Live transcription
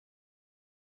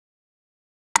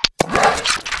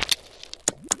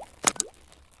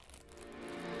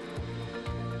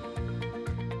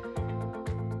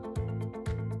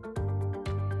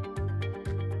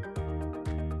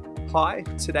Hi,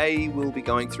 today we'll be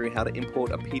going through how to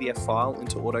import a PDF file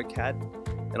into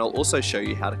AutoCAD, and I'll also show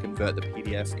you how to convert the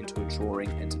PDF into a drawing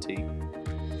entity.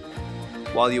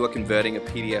 While you are converting a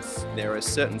PDF, there are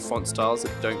certain font styles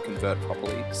that don't convert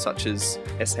properly, such as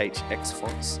SHX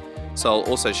fonts, so I'll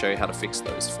also show you how to fix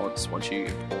those fonts once you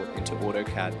import into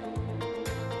AutoCAD.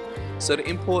 So to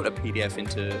import a PDF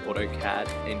into AutoCAD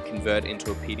and convert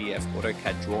into a PDF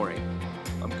AutoCAD drawing,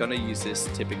 I'm going to use this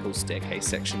typical staircase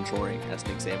section drawing as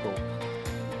an example.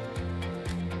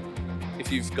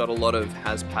 If you've got a lot of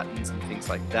has patterns and things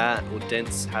like that, or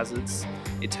dense hazards,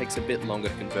 it takes a bit longer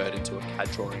to convert into a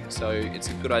CAD drawing, so it's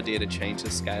a good idea to change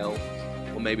the scale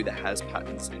or maybe the has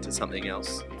patterns into something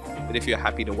else. But if you're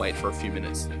happy to wait for a few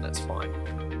minutes, then that's fine.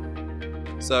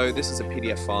 So this is a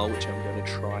PDF file which I'm going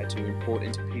to try to import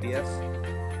into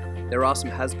PDF. There are some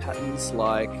has patterns,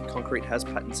 like concrete has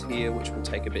patterns here, which will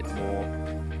take a bit more,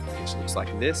 which looks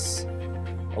like this.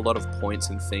 A lot of points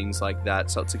and things like that,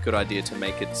 so it's a good idea to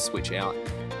make it switch out,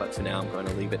 but for now I'm going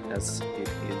to leave it as it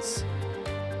is.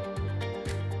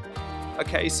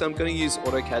 Okay, so I'm going to use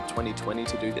AutoCAD 2020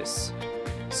 to do this.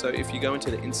 So if you go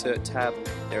into the Insert tab,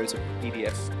 there is a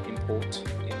PDF import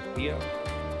in here.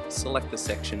 Select the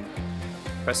section,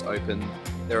 press Open.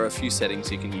 There are a few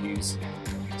settings you can use.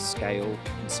 Scale,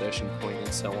 insertion point,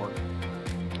 and so on.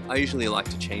 I usually like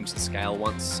to change the scale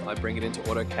once I bring it into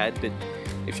AutoCAD, but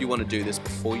if you want to do this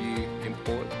before you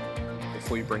import,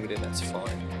 before you bring it in, that's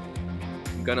fine.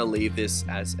 I'm going to leave this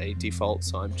as a default,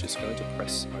 so I'm just going to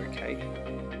press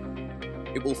OK.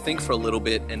 It will think for a little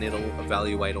bit and it'll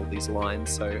evaluate all these lines,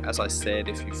 so as I said,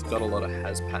 if you've got a lot of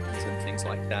has patterns and things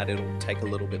like that, it'll take a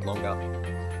little bit longer.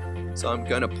 So I'm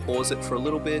going to pause it for a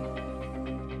little bit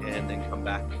and then come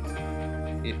back.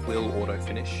 It will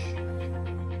auto-finish.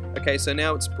 Okay, so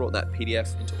now it's brought that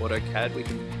PDF into AutoCAD, we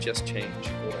can just change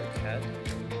AutoCAD.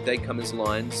 They come as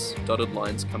lines, dotted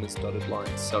lines come as dotted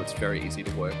lines, so it's very easy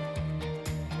to work.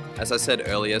 As I said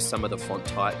earlier, some of the font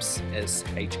types,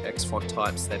 SHX font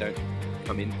types, they don't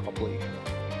come in properly.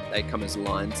 They come as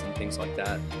lines and things like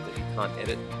that you can't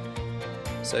edit.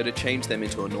 So to change them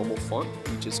into a normal font,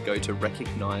 you just go to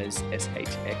Recognize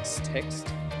SHX Text,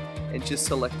 and just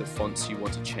select the fonts you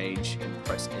want to change and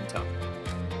press Enter.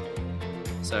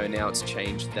 So now it's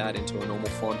changed that into a normal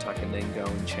font. I can then go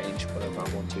and change whatever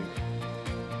I want to.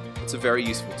 It's a very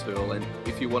useful tool, and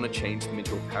if you want to change them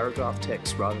into a paragraph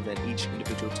text rather than each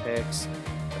individual text,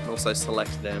 I can also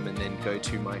select them and then go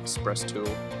to my Express tool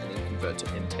and then convert to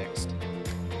MTXT.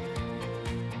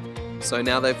 So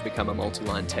now they've become a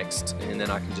multi-line text, and then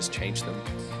I can just change them.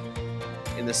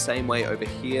 In the same way over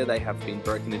here, they have been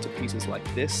broken into pieces like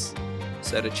this.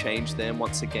 So to change them,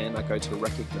 once again, I go to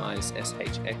Recognize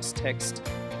SHX Text,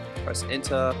 press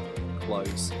Enter,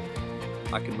 Close.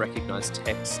 I can recognize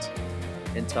text,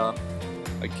 Enter,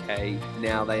 OK.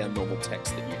 Now they are normal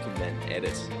text that you can then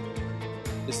edit.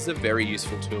 This is a very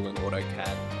useful tool in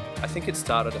AutoCAD. I think it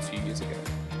started a few years ago.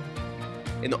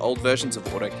 In the old versions of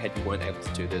AutoCAD, you weren't able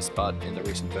to do this, but in the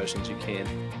recent versions you can.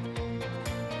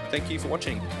 Thank you for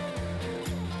watching.